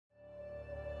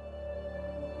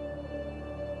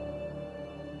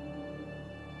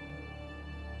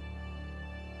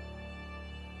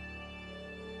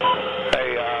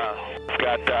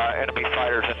enemy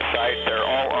fighters in sight. They're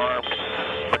all armed,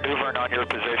 maneuvering on your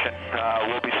position.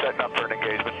 We'll be setting up for an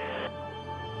engagement.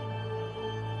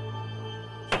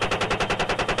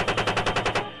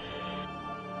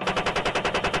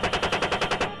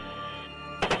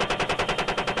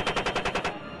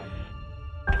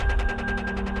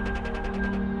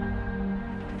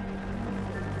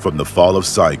 From the fall of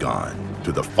Saigon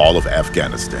to the fall of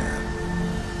Afghanistan,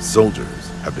 soldiers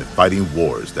have been fighting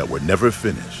wars that were never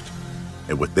finished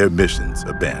and with their missions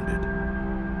abandoned.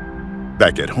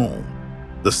 Back at home,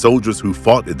 the soldiers who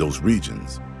fought in those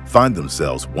regions find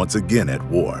themselves once again at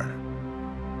war,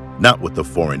 not with the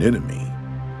foreign enemy,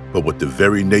 but with the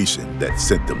very nation that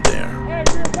sent them there.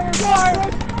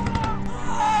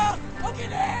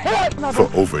 For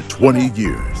over 20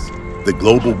 years, the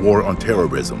global war on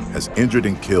terrorism has injured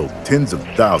and killed tens of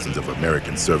thousands of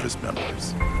American service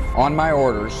members. On my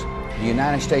orders, the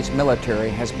United States military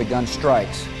has begun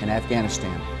strikes in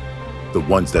Afghanistan. The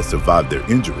ones that survived their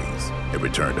injuries and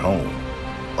returned home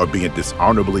are being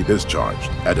dishonorably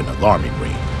discharged at an alarming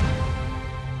rate.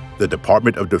 The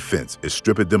Department of Defense is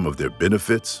stripping them of their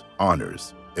benefits,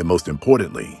 honors, and most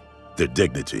importantly, their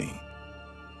dignity,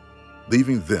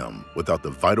 leaving them without the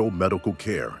vital medical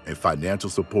care and financial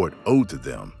support owed to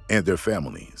them and their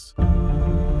families.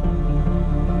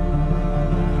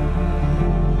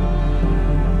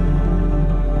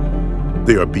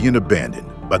 They are being abandoned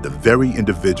by the very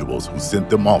individuals who sent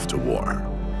them off to war.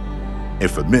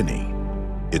 And for many,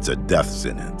 it's a death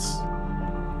sentence.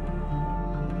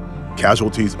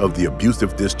 Casualties of the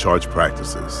abusive discharge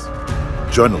practices,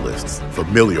 journalists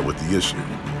familiar with the issue,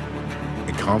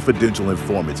 and confidential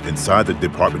informants inside the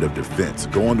Department of Defense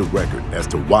go on the record as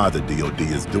to why the DoD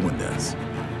is doing this,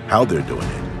 how they're doing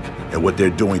it, and what they're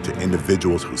doing to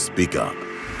individuals who speak up.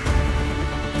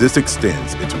 This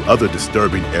extends into other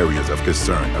disturbing areas of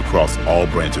concern across all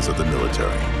branches of the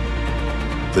military.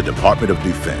 The Department of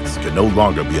Defense can no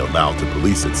longer be allowed to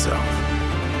police itself.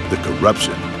 The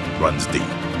corruption runs deep.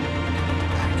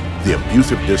 The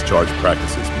abusive discharge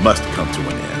practices must come to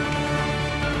an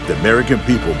end. The American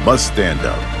people must stand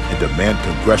up and demand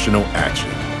congressional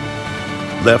action.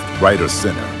 Left, right, or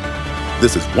center,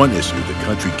 this is one issue the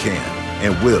country can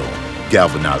and will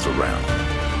galvanize around.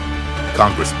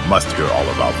 Congress must hear all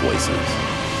of our voices,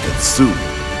 and soon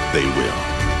they will.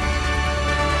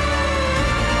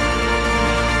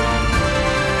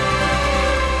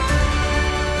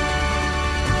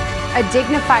 A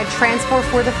dignified transport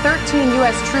for the 13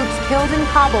 U.S. troops killed in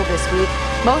Kabul this week,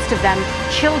 most of them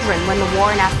children when the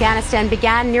war in Afghanistan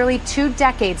began nearly 2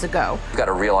 decades ago. We've got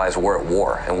to realize we're at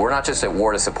war, and we're not just at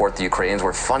war to support the Ukrainians,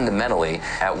 we're fundamentally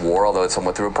at war, although it's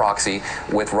somewhat through a proxy,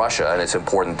 with Russia, and it's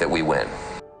important that we win.